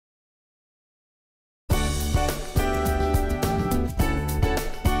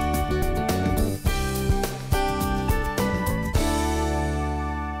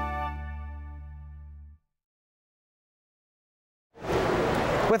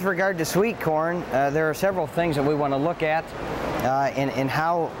With regard to sweet corn, there are several things that we want to look at in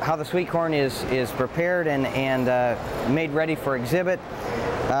how the sweet corn is prepared and made ready for exhibit.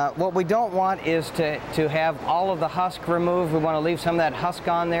 What we don't want is to have all of the husk removed. We want to leave some of that husk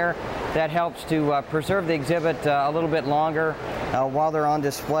on there. That helps to preserve the exhibit a little bit longer while they're on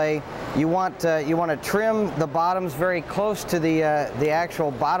display. You want to trim the bottoms very close to the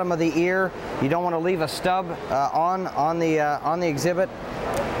actual bottom of the ear. You don't want to leave a stub on the exhibit,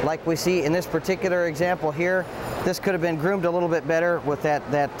 like we see in this particular example here. This could have been groomed a little bit better with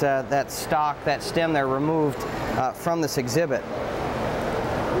that stalk, that stem there removed from this exhibit.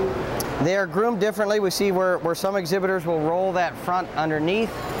 They are groomed differently. We see where some exhibitors will roll that front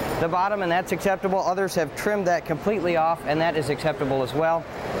underneath the bottom, and that's acceptable. Others have trimmed that completely off, and that is acceptable as well.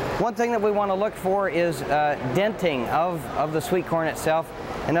 One thing that we want to look for is denting of the sweet corn itself.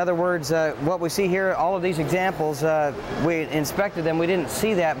 In other words, what we see here, all of these examples, we inspected them, we didn't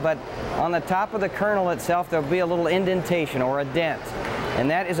see that, but on the top of the kernel itself there'll be a little indentation or a dent. And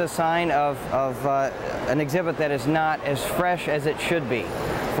that is a sign of an exhibit that is not as fresh as it should be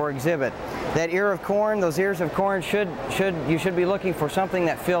for exhibit. That ear of corn, those ears of corn, you should be looking for something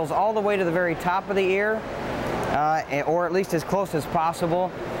that fills all the way to the very top of the ear, or at least as close as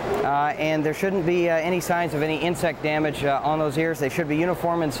possible. And there shouldn't be any signs of any insect damage on those ears. They should be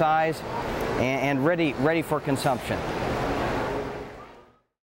uniform in size and ready for consumption.